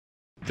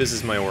This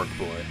is my Ork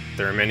Boy.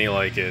 There are many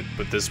like it,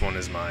 but this one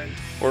is mine.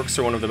 Orks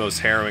are one of the most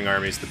harrowing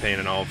armies to paint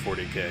in all of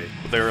 40k,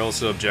 but they are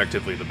also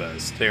objectively the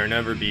best. They are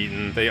never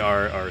beaten, they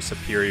are our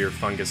superior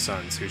fungus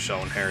sons who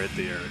shall inherit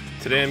the earth.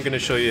 Today I'm going to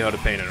show you how to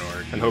paint an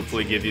orc, and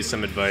hopefully give you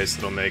some advice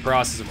that'll make the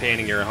process of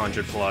painting your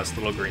 100 plus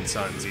little green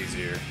suns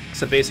easier.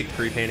 Some basic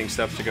pre-painting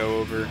stuff to go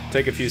over.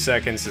 Take a few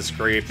seconds to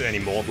scrape any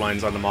mold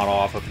lines on the model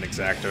off with an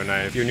Xasthur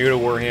knife. If you're new to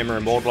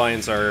Warhammer, mold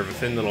lines are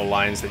thin little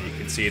lines that you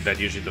can see that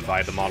usually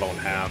divide the model in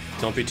half.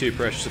 Don't be too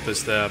precious with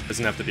this step, it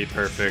doesn't have to be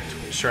perfect,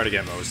 just try to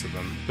get most of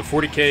them. The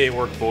 40k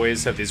Ork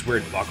Boys have these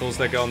weird buckles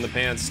that go in the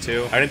pants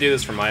too. I didn't do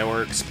this for my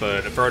orcs,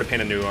 but if I were to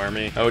paint a new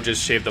army, I would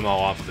just shave them all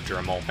off with a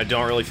Dremel. I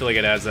don't really feel like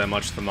it adds that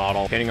much to the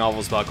model. Painting all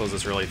those buckles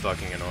is really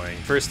fucking annoying.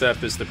 First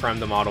step is to prime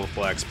the model with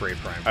black spray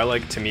prime. I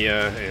like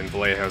Tamiya and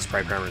Vallejo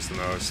spray primers the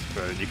most,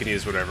 but you can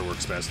use whatever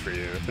works best for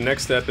you. The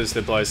next step is to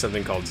apply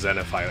something called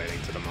zenith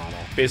highlighting to the model.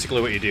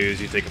 Basically what you do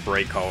is you take a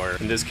bright color.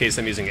 In this case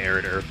I'm using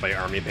Arid Earth by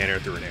Army Painter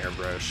through an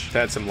airbrush. To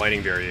add some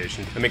lighting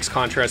variation. It makes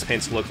contrast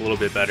paints look a little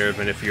bit better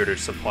than if you were to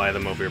supply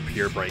them over a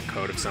pure bright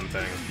coat of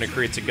something. And it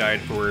creates a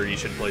guide for where you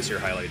should place your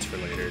highlights for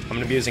later. I'm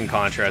going to be using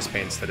contrast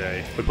paints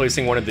today. But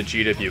placing one of the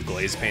GW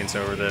glaze paints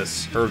over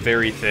this, or a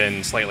very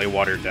thin, slightly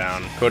watered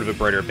down coat of a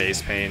brighter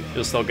base paint,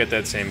 you'll still get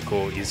that same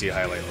cool, easy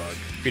highlight look.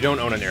 If you don't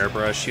own an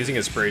airbrush, using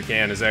a spray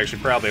can is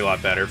actually probably a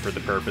lot better for the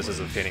purposes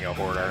of painting a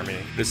horde army.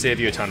 To save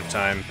you a ton of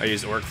time, I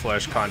used Ork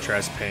Flesh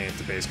contrast paint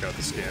to base coat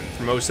the skin.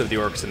 For most of the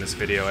orcs in this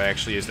video, I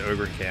actually used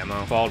Ogre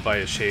Camo, followed by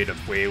a shade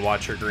of Way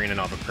Watcher Green in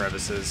all the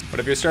crevices.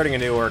 But if you're starting a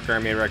new orc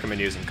army, I recommend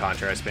using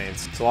contrast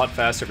paints. It's a lot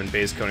faster than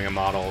base coating a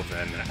model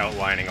than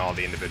outlining all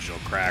the individual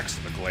cracks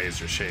of a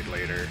glaze or shade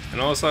later.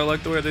 And also I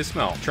like the way they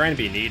smell. I'm trying to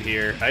be neat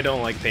here. I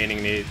don't like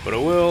painting neat, but it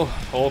will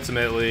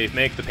ultimately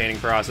make the painting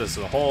process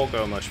as a whole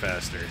go much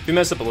faster. If you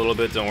mess up a little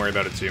bit, don't worry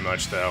about it too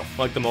much though.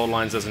 Like the mold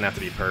lines doesn't have to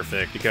be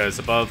perfect, because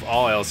above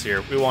all else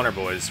here, we want our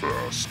boys.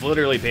 I've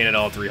literally painted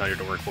all 300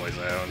 Ork Boys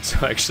I own, so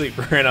I actually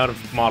ran out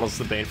of models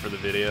to paint for the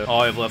video.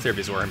 All I have left here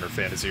is Warhammer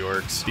Fantasy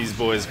Orcs. These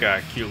boys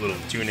got cute little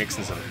tunics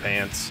instead of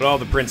pants, but all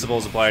the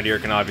principles applied here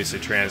can obviously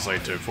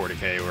translate to a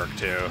 40k orc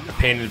too. I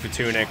painted the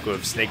tunic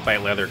with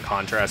snakebite leather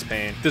contrast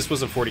paint. If this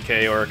was a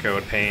 40k orc, I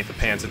would paint the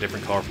pants a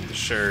different color from the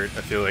shirt.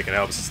 I feel like it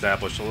helps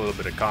establish a little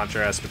bit of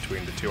contrast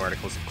between the two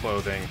articles of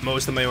clothing.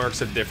 Most of my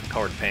orcs have different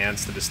colored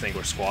pants to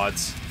distinguish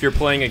squads. If you're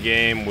playing a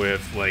game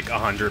with like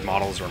 100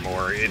 models or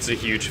more, it's a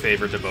huge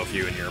favor to both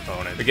you and your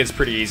opponent. It gets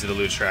pretty easy to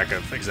lose track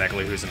of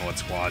exactly who's in what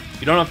squad.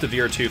 You don't have to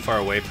veer too far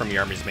away from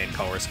your army's main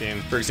color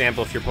scheme. For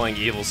example, if you're playing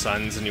Evil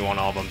Sons and you want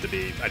all of them to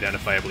be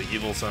identifiably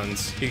Evil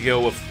Sons, you could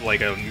go with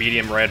like a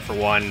medium red for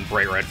one,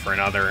 bright red for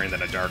another, and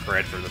then a dark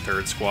red for the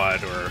third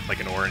squad, or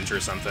like an orange or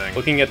something.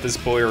 Looking at this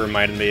boy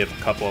reminded me of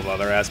a couple of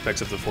other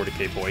aspects of the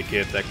 40k boy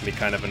kit that can be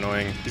kind of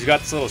annoying. He's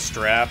got this little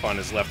strap on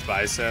his left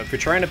bicep. If you're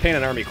trying to paint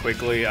an army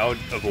quickly, I would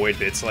avoid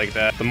bits like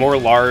that. The more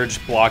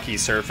large, blocky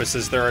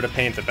surfaces there are to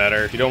paint, the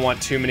better. You don't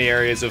want too many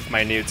areas of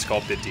minute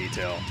sculpted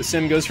detail. The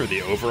same goes for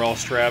the overall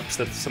straps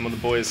that some of the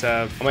boys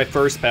have. On my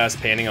first pass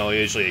painting, I'll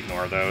usually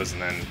ignore those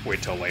and then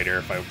wait till later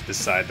if I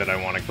decide that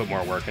I want to put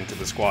more work into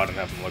the squad and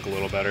have them look a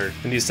little better.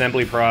 In the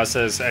assembly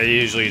process, I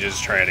usually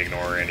just try to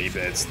ignore any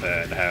bits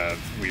that have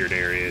weird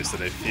areas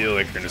that I feel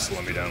like are going to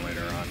slow me down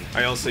later on.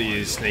 I also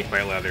use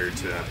snakebite leather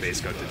to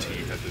base coat the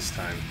teeth at this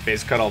time.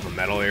 Base cut all the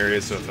metal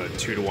areas with a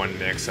 2-to-1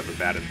 mix of a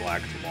batted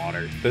black to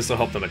water. This will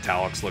help the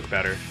metallics look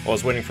better. While I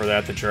was waiting for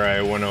that to dry,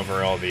 I went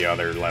over all the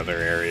other leather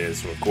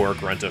areas with Gork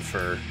Renta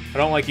Fur. I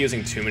don't like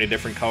using too many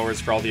different colors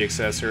for all the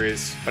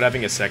accessories, but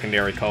having a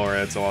secondary color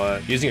adds a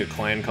lot. Using a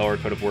clan color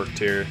could have worked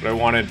too, but I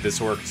wanted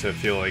this orc to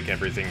feel like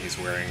everything he's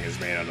wearing is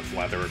made out of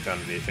leather with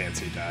any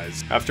fancy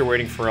dyes. After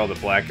waiting for all the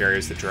black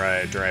areas to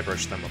dry, I dry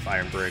brushed them with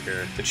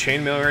Ironbreaker. The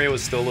chainmail area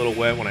was still a little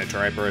wet when I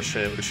dry brushed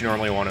it, which you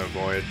normally want to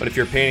avoid, but if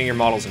you're painting your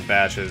models in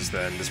batches,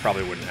 then this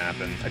probably wouldn't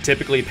happen. I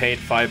typically paint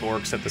 5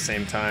 orcs at the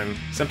same time,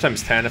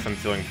 sometimes 10 if I'm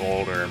feeling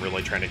bold or I'm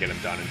really trying to get them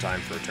done in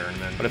time for a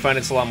tournament, but I find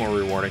it's a lot more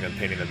rewarding than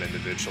painting them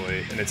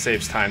individually, and it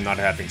saves time not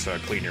having to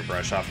clean your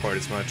brush off quite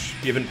as much.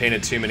 If you haven't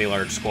painted too many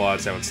large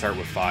squads, I would start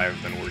with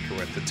 5, then work your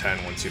way up to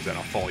 10 once you've done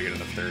a full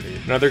unit of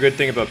 30. Another good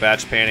thing about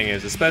batch painting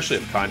is, especially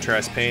with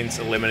contrast paints,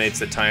 eliminates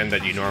the time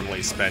that you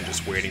normally spend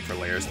just waiting for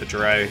layers to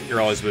dry.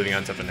 You're always moving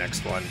on to the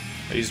next one.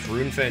 I used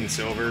Runefen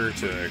Silver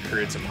to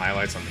create some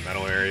highlights on the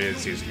metal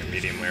areas using a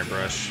medium layer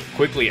brush.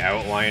 Quickly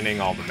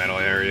outlining all the metal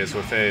areas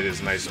with it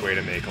is a nice way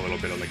to make a little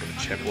bit of like a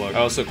chip look. I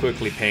also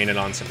quickly painted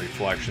on some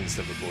reflections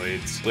to the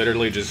blades.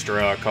 Literally just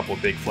draw a couple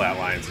big flat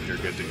lines and you're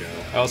good to go.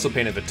 I also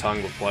painted the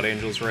tongue with blood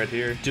angels right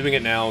here. Doing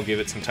it now will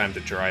give it some time to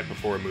dry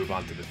before we move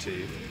on to the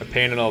teeth. I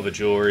painted all the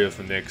jewelry with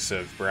a mix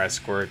of brass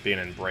scorpion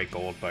and bright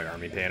gold by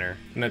Army Painter.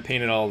 And I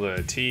painted all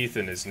the teeth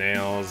and his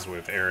nails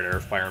with Arid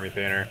Earth by Army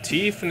Painter.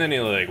 Teeth and any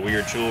like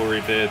weird jewelry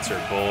artillery bits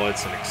or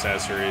bullets and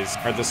accessories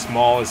are the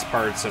smallest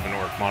parts of an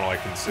orc model I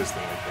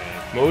consistently paint.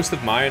 Most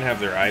of mine have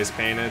their eyes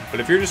painted,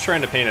 but if you're just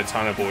trying to paint a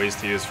ton of boys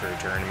to use for a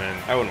tournament,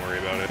 I wouldn't worry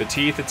about it. The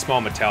teeth and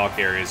small metallic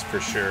areas for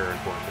sure are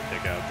important to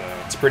pick out though.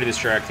 It's pretty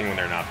distracting when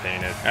they're not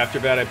painted. After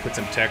that, I put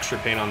some texture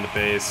paint on the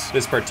base.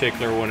 This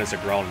particular one is a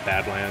Grawl and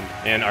Badland,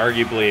 and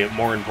arguably,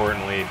 more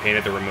importantly,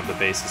 painted the rim of the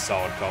base a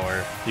solid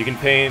color. You can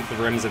paint the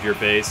rims of your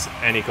base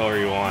any color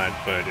you want,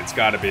 but it's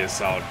gotta be a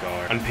solid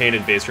color.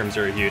 Unpainted base rims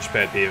are a huge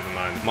pet peeve of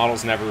mine.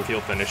 Models never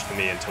feel finished to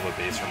me until the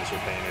base rims are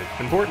painted.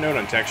 Important note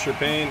on texture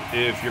paint,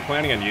 if you're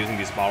planning on using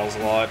these models a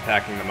lot,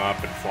 packing them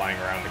up and flying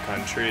around the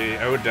country,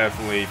 I would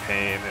definitely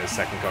paint a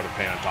second coat of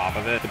paint on top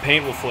of it. The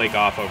paint will flake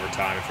off over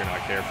time if you're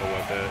not careful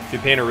with it. If you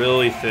paint a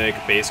really thick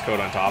base coat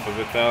on top of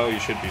it though, you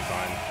should be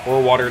fine.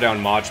 Or water down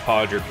Mod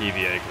Podge or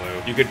PVA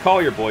glue. You could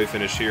call your boy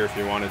finish here if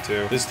you wanted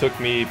to. This took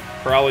me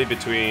probably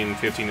between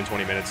 15 and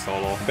 20 minutes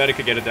total. I bet I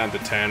could get it down to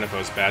 10 if I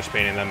was batch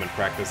painting them and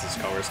practice this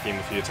color scheme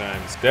a few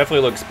times.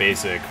 Definitely looks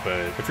basic, but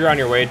if you're on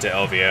your way to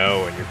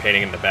LVO and you're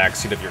painting in the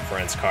backseat of your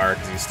friend's car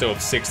because you still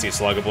have 60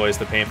 Sluggaboys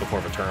to paint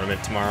before the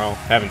tournament tomorrow,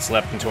 haven't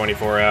slept in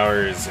 24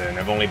 hours, and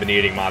I've only been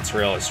eating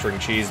mozzarella string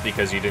cheese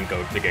because you didn't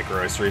go to get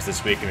groceries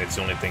this week and it's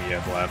the only thing you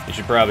have left, you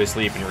should probably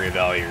sleep and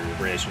reevaluate your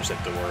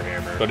relationship to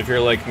Warhammer. But if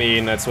you're like me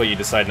and that's what you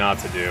decide not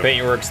to do, paint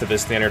your works to the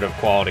standard of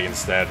quality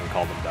instead and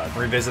call them done.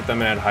 Revisit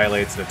them and add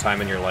highlights at a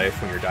time in your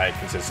life when your diet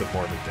consists of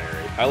more than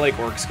dairy. I like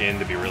orc skin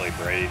to be really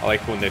bright. I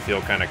like when they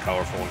feel kind of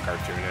colorful and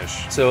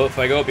cartoonish. So if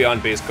I go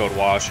beyond base coat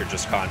wash or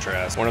just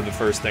contrast, one of the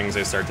first things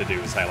I start to do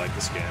is highlight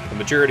the skin. The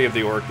majority of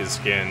the orc is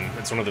skin.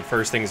 It's one of the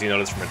first things you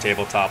notice from a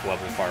tabletop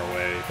level far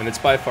away, and it's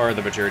by far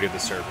the majority of the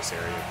surface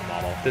area of the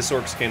model. This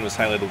orc skin was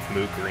highlighted with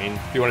moot green.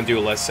 If you want to do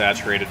a less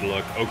saturated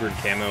look, ochre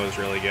camo is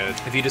really good.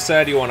 If you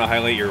decide you want to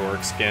highlight your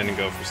orc skin and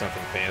go for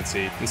something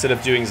fancy, instead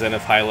of doing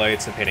zenith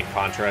highlights and painting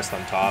contrast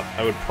on top,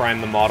 I would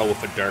prime the model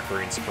with a dark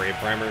green spray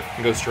primer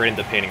and go straight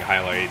into painting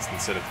highlights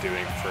instead of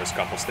doing the first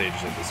couple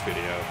stages of this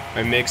video.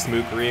 I mixed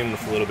moot green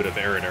with a little bit of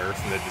arid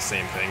earth and did the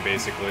same thing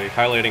basically,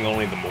 highlighting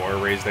only the more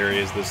raised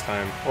areas this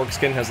time. Orc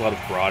skin has a lot of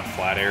broad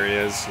flat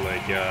areas,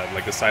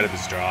 like the side of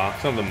his jaw.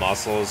 Some of the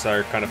muscles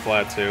are kind of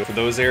flat too. For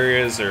those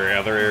areas or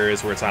other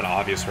areas where it's not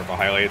obvious where the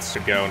highlights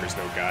should go and there's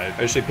no guide,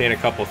 I usually paint a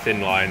couple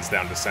thin lines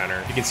down the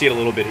center. You can see it a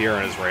little bit here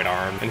on his right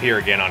arm and here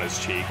again on his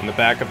cheek. On the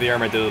back of the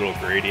arm I did a little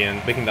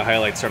gradient, making the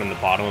highlight start on the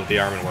bottom of the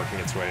arm and working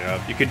its way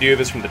up. You could do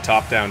this from the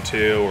top down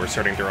too, or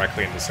starting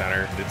directly in the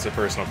center. It's a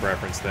personal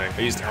preference thing.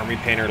 I used Army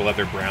Painter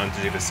Leather Brown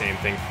to do the same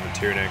thing from the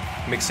tunic,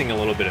 mixing a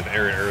little bit of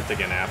arid earth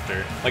again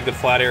after. Like the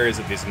flat areas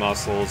of these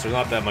muscles, there's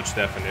not that much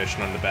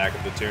definition on the back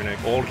of the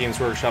tunic. Old Games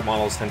Workshop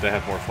models tend to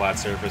have more flat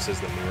surfaces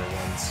than newer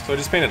ones, so I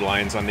just painted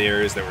lines on the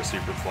areas that were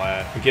super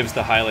flat. It gives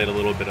the highlight a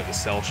little bit of a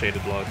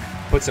cell-shaded look.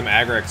 Put some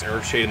Agrax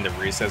Earth Shade in the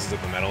recesses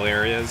of the metal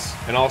areas,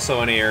 and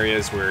also any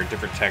areas where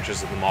different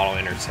textures of the model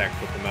intersect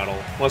with the metal,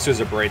 unless there's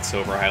a bright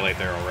silver highlight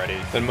there already.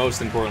 Then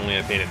most importantly,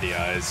 I painted the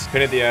eyes.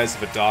 Painted the eyes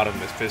with a dot of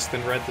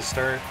Mephiston red to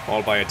start,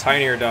 followed by a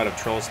tinier dot of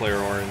Troll Slayer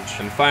orange,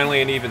 and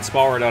finally an even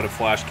smaller dot of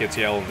Flash Kits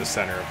yellow in the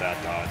center of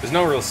that dot. There's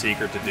no real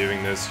secret to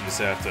doing this, you just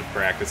have to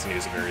practice and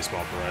use a very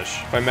small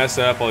brush. If I mess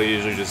up, I'll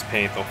usually just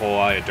paint the whole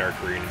eye a dark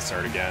green and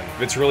start again.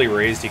 If it's really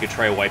raised, you could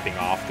try wiping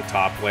off the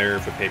top layer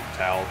with a paper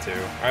towel too.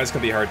 Eyes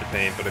can be hard to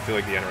paint, but I feel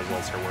like the end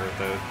results are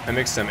worth it. I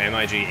mixed some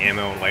MIG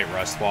ammo and light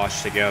rust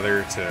wash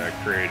together to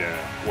create a,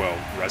 well,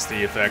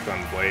 rusty effect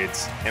on the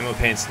blades. Ammo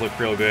paints look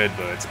real good,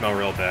 but smell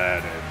real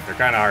bad, and they're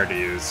kind of hard to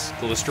use.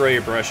 To destroy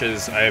your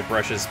brushes, I have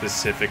brushes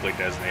specifically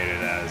designated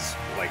as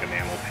like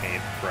enamel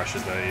paint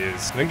brushes that I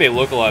use. I think they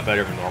look a lot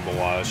better than normal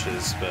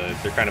washes, but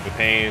they're kind of a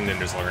pain and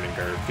there's a learning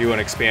curve. If you want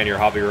to expand your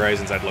hobby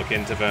horizons, I'd look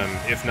into them.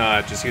 If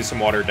not, just use some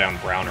watered down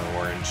brown or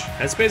orange.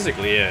 That's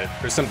basically it.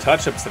 There's some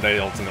touch-ups that I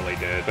ultimately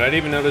did, but I didn't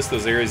even notice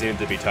those areas needed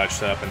to be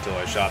touched up until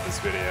I shot this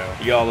video.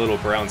 He got a little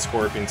brown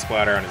scorpion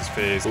splatter on his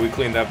face, but we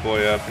cleaned that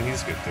boy up and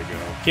he's good to go.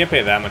 Can't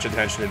pay that much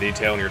attention to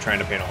detail when you're trying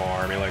to paint a whole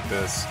army like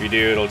this. If you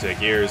do, it'll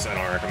take years. I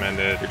don't recommend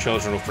it. Your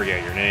children will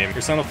forget your name.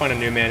 Your son will find a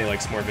new man he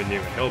likes more than you,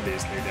 and he'll be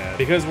his new dad.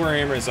 Because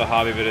Warhammer is a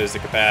hobby that has the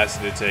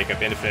capacity to take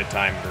up infinite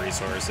time and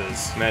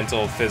resources,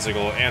 mental,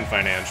 physical, and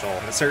financial.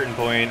 At a certain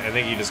point, I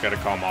think you just gotta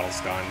call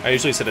models done. I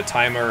usually set a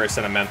timer or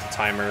set a mental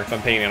timer if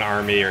I'm painting an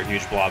army or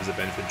huge blobs of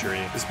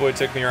infantry. This boy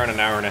took me around an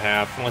hour and a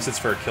half. Unless it's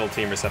for a kill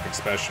team or something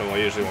special, I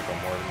usually won't go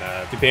more than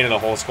that. If you painted a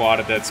whole squad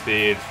at that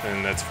speed,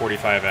 then that's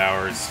 45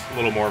 hours, a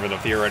little more than a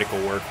theoretical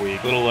work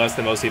week, a little less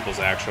than most people's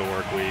actual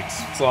work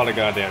weeks. It's a lot of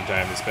goddamn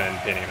time to spend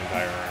painting an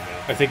entire army.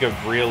 I think a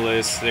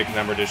realistic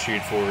number to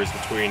shoot for is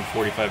between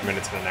 45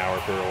 minutes and an hour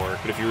per orc,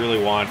 but if you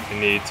really want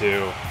and need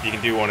to, you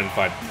can do one in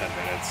 5 to 10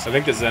 minutes. I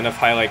think the Zenith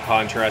highlight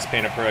contrast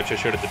paint approach I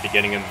showed at the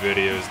beginning of the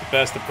video is the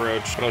best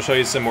approach, but I'll show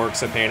you some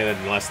orcs I painted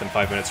in less than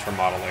 5 minutes per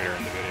model later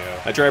in the video.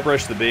 I dry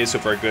brushed the base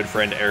with our good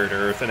friend Arid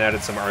Earth and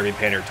added some Army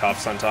Painter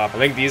tufts on top. I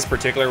think these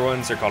particular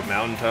ones are called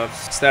Mountain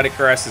Tufts. Static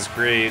Grass is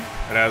great,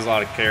 it has a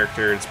lot of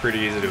character, it's pretty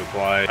easy to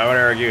apply. I would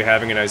argue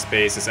having a nice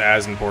base is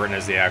as important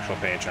as the actual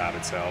paint job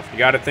itself. You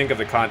gotta think of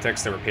the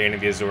context that we're painting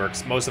these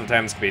orcs. Most of the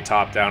time it's gonna be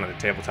top down in the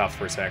tabletop's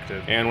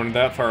perspective. And when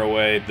that far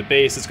away, the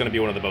base is gonna be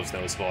one of the most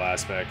noticeable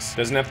aspects.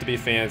 Doesn't have to be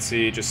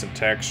fancy, just some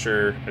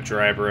texture, a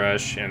dry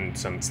brush, and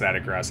some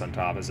static grass on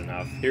top is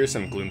enough. Here's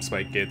some Gloom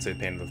Spike kits I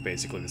painted with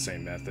basically the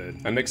same method.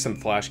 I mixed some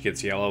Flash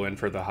Kits yellow in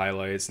for the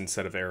highlights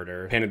instead of Arid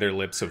Earth. Painted their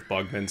lips with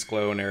Bugman's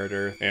Glow in Arid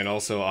Earth, and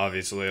also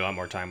obviously a lot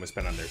more time was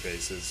spent on their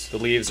faces. The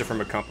leaves are from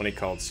a company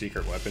called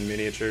Secret Weapon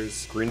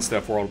Miniatures. Green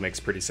Stuff World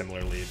makes pretty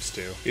similar leaves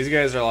too. These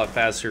guys are a lot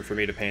faster for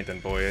me to paint than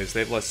boys.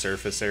 They have less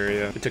surface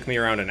area. It took me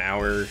around an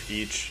hour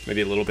each,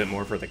 maybe a little bit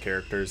more for the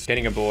characters.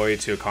 Painting a boy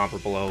to a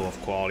comparable level of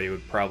quality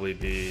would probably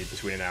be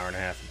between an hour and a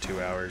half and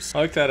 2 hours. I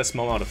like to add a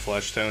small amount of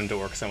flesh tone to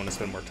orcs I want to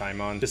spend more time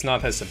on. This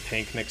knob has some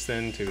pink mixed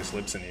in to his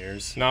lips and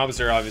ears.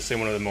 Knobs are obviously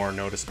one of the more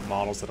noticeable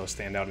models that'll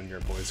stand out in your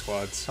boy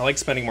squads. I like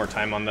spending more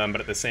time on them, but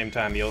at the same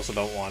time you also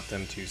don't want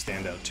them to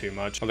stand out too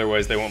much.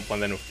 Otherwise they won't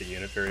blend in with the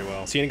unit very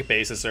well. Scenic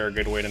bases are a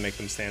good way to make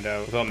them stand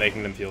out without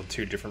making them feel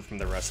too different from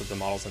the rest of the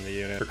models in the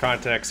unit. For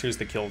context, here's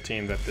the kill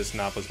team that this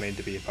knob was made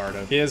to be a part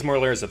of. He has more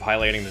layers of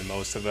highlighting than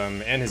most of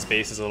them, and his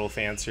base is a little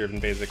fancier than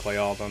basically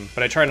all of them.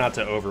 But I try not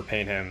to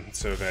overpaint him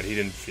so that he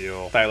didn't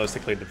feel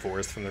stylistically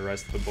divorced from the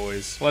rest of the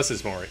boys. Less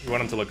is more. You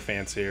want him to look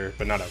fancier,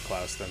 but not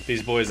outclass them.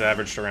 These boys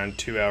averaged around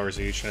 2 hours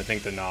each, and I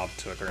think the knob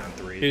took around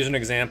 3. Here's an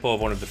example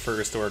of one of the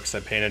first orcs I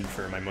painted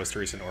for my most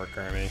recent orc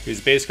army. He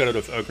was base coated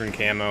with ochre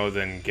camo,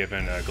 then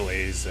given a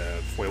glaze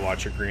of Way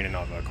Watcher green and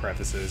all the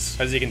crevices.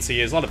 As you can see,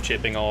 he has a lot of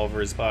chipping all over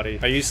his body.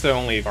 I used to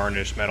only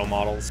varnish metal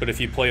models, but if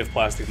you play with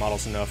plastic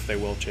models enough, they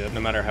will chip, no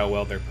matter how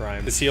well they're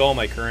primed. To see all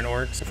my current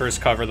orcs, I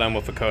first cover them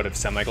with a coat of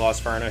semi-gloss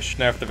varnish,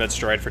 and after that's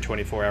dried for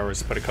 24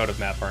 hours, put a coat of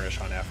matte varnish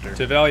on after.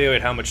 To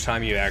evaluate how much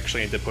time you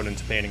actually need to put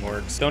into painting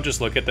orcs, don't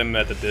just look at them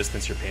at the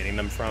distance you're painting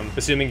them from,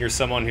 assuming you're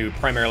someone who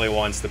primarily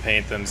wants to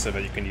paint them so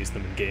that you can use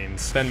them in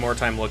games. Spend more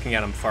time looking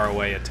at them far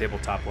away at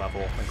tabletop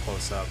level and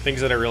close up.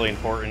 Things that are really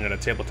important at a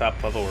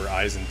tabletop level are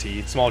eyes and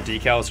teeth. Small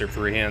decals or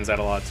freehands add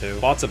a lot too.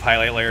 Lots of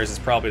highlight layers is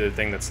probably the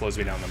thing that slows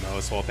me down the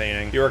most while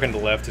painting. The orc on the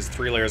left has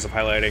 3 layers of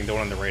highlighting, the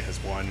one on the right has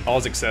 1. All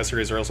his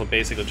accessories are also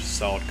basically just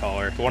solid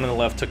color. The one on the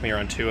left took me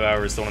around 2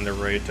 hours, the one on the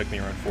right took me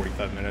around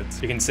 45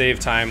 minutes. You can save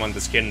time on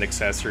the skin and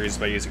accessories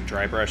by using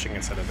dry brushing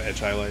instead of edge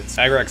highlights.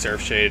 Agrax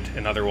Earthshade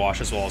and other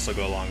washes will also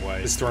go a long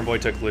way. This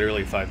Stormboy took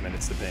literally 5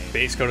 minutes to paint.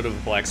 Base coated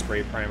with black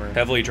spray primer.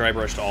 Heavily dry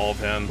brushed all of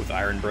him with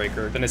Iron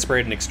Breaker. Then I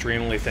sprayed an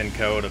extremely thin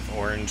coat of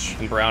orange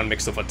and brown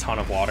mixed with a ton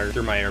of water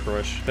through my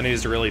airbrush. Then I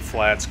used a really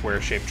flat,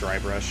 square-shaped dry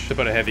brush to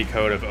put a heavy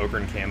coat of ochre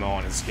and camo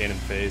on his skin and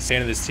face.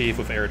 Painted his teeth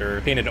with Arid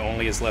Earth. Painted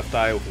only his left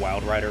eye with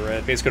Wild Rider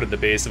Red. Base coated the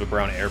base of a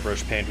brown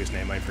airbrush paint whose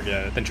name I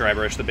forget. Then dry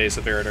brushed the base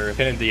of Arid Earth.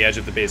 Painted the edge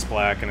of the base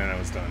black, and then I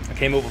was done. I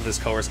came up with this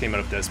color scheme out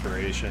of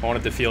desperation. I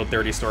wanted to field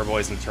 30 store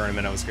boys in the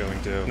tournament I was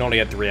going to, and only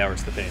had 3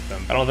 hours to paint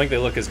them. I don't think they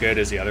look as good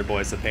as the other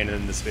boys that painted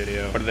in this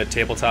video, but at the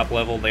tabletop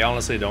level, they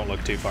honestly don't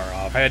look too far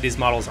off. I had these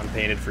models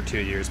unpainted for 2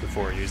 years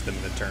before I used them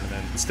in the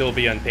tournament. It'd still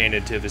be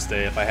unpainted to this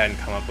day if I hadn't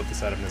come up with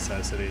this out of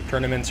necessity.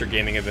 Tournaments or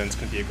gaming events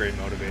can be a great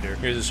motivator.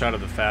 Here's a shot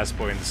of the fast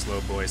boy and the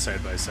slow boy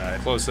side by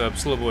side. Close up,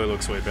 slow boy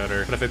looks way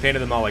better, but if I painted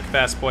them all like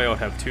fast boy, I would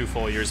have 2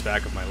 full years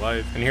back of my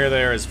life. And here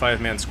they are as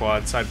 5-man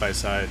squad side by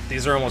side.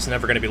 These are almost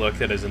never going to be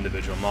looked at as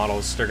individual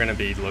models, they're going to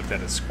be looked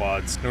at as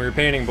squads. When we're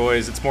painting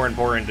boys, it's more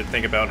important to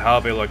think about how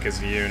they look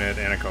as a unit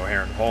and a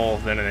coherent whole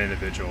than an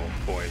individual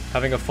boy.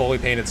 Having a fully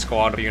painted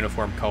squad with a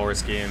uniform color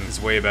scheme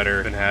is way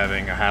better than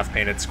having a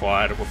half-painted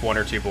squad with 1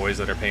 or 2 boys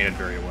that are painted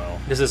very well.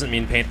 This doesn't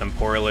mean paint them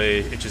poorly,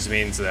 it just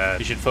means that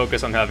you should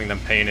focus on having them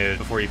painted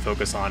before you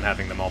focus on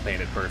having them all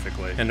painted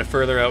perfectly. And the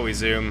further out we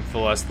zoom, the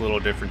less the little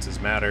differences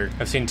matter.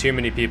 I've seen too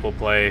many people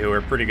play who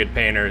are pretty good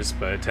painters,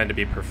 but tend to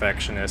be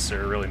perfectionists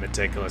or really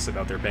meticulous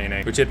about their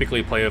painting, who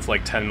typically play with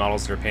like 10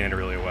 models that are painted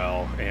really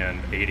well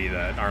and 80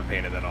 that aren't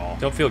painted at all.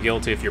 Don't feel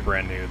guilty if you're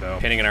brand new though.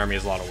 Painting an army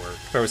is a lot of work.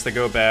 If I was to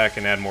go back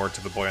and add more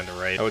to the boy on the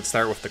right, I would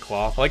start with the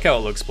cloth. I like how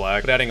it looks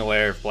black, but adding a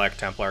layer of black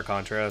Templar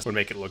contrast would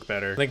make it look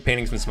better. I think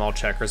painting some small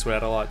checkers would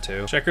add a lot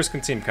too. Checkers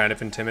can seem kind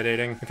of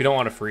intimidating if you don't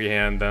want to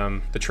freehand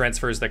them. The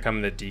transfers that come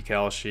in the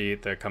decal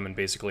sheet that come in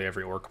basically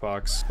every orc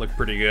box look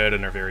pretty good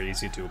and are very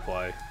easy to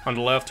apply. On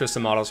the left are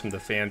some models from the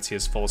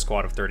fanciest full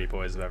squad of 30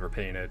 boys I've ever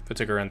painted. It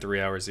took around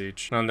 3 hours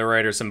each. And on the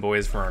right are some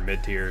boys from our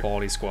mid-tier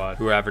quality squad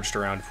who averaged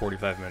around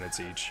 45 minutes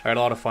each. I had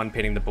a lot of fun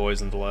painting the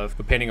boys on the left,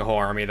 but painting a whole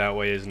army that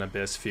way is an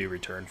abyss few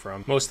return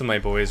from. Most of my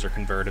boys are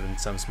converted in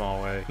some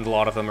small way, and a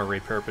lot of them are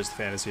repurposed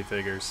fantasy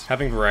figures.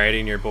 Having variety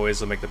in your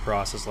boys will make the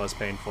process less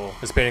painful,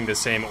 as painting the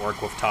same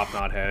orc with top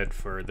knot head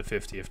for the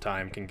 50th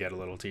time can get a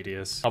little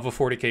tedious. Alpha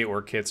 40k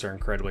orc kits are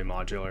incredibly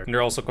modular, and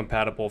they're also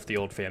compatible with the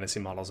old fantasy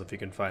models if you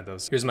can find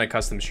those. Here's my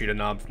custom shoot-a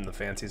knob from the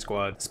fancy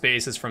squad.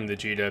 Space is from the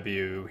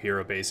GW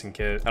Hero Basing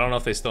kit. I don't know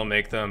if they still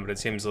make them, but it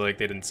seems like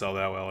they didn't sell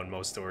that well, and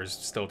most stores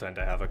still tend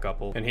to have a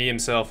couple. And he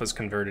himself is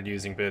converted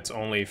using bits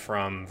only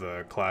from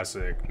the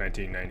classic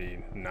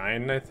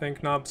 1999, I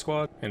think, knob squad.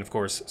 squad, and of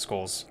course,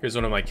 skulls. Here's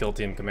one of my kill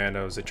team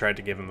commandos. I tried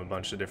to give him a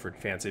bunch of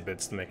different fancy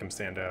bits to make him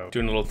stand out.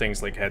 Doing little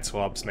things like head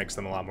swaps makes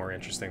them a lot more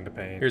interesting to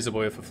paint. Here's a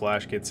boy with a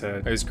flash kid's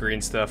head. I use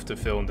green stuff to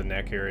fill in the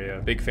neck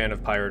area. Big fan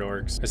of pirate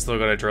orcs. I still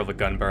gotta drill the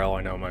gun barrel,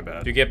 I know, my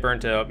bad. If you get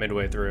burnt out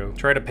midway through,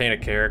 try to paint a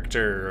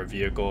character or a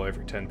vehicle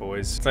every 10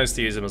 boys. It's nice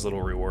to use them as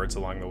little rewards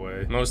along the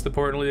way. Most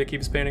importantly, it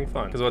keeps painting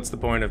fun, because what's the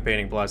point of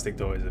painting plastic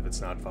toys if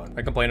it's not fun?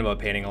 I complain about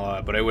painting a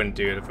lot, but I wouldn't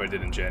do it if I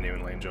didn't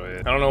genuinely enjoy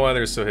it. I don't know why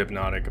they're so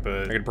hypnotic,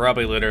 but I could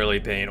probably literally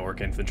paint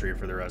orc infantry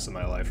for the rest of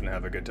my life and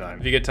have a good time.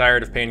 If you get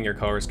tired of painting your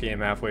color scheme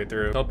halfway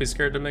through, don't be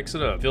scared to mix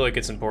it up. I feel like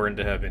it's important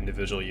to have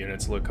individual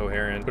units look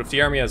coherent, but if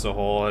the army as a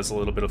whole has a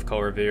little bit of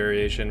color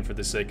variation for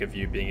the sake of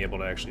you being able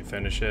to actually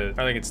finish it,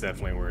 I think it's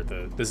definitely worth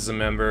it. This is a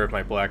member of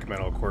my black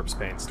metal corpse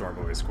paint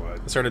Stormboy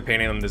squad. I started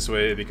painting them this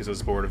way because I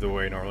was bored of the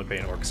way I normally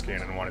paint orc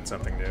skin and wanted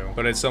something new.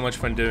 But I had so much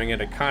fun doing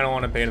it, I kinda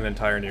want to paint an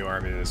entire new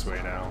army this way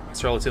now.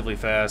 It's relatively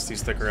fast,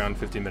 these stick around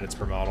 50 minutes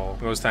per model.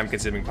 The most time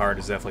consuming part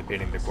is definitely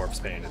painting the corpse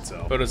paint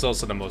itself, but it's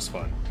also the most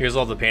fun. Here's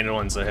all the painted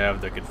ones I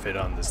have that could fit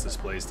on this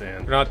display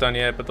stand. They're not done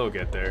yet, but they'll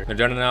get there. They're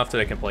done enough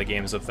that I can play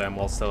games with them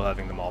while still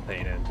having them all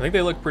painted. I think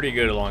they look pretty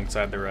good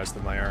alongside the rest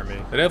of my army.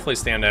 They definitely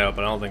stand out,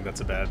 but I don't think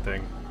that's a bad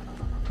thing.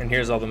 And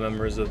here's all the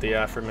members of the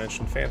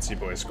aforementioned Fancy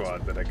Boy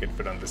squad that I could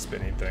fit on the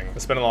spinning thing. I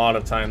spent a lot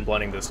of time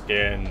blending the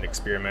skin and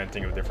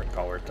experimenting with different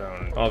color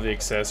tones. All the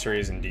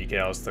accessories and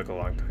decals took a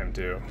long time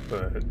too,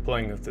 but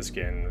playing with the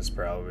skin is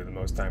probably the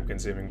most time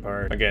consuming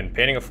part. Again,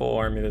 painting a full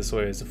army this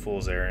way is a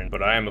fool's errand,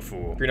 but I am a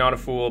fool. If you're not a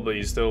fool, but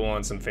you still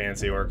want some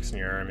fancy orcs in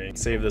your army,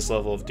 save this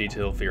level of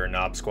detail for your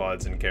knob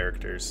squads and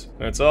characters.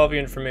 And that's all the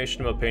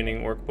information about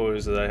painting Ork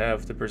Boyz that I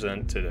have to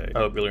present today. I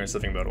hope you learned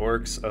something about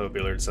orcs, I hope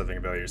you learned something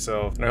about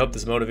yourself, and I hope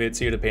this motivates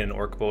you to paint an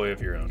orc boy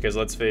of your own. Because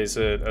let's face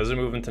it, as we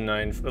move into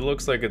 9th, it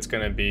looks like it's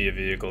gonna be a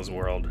vehicles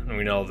world, and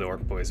we know all the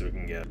orc boys we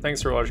can get.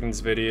 Thanks for watching this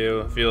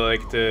video. If you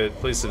liked it,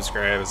 please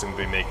subscribe as I'm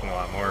gonna be making a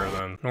lot more of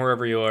them. And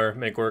wherever you are,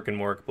 make orc and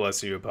mork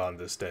bless you upon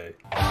this day.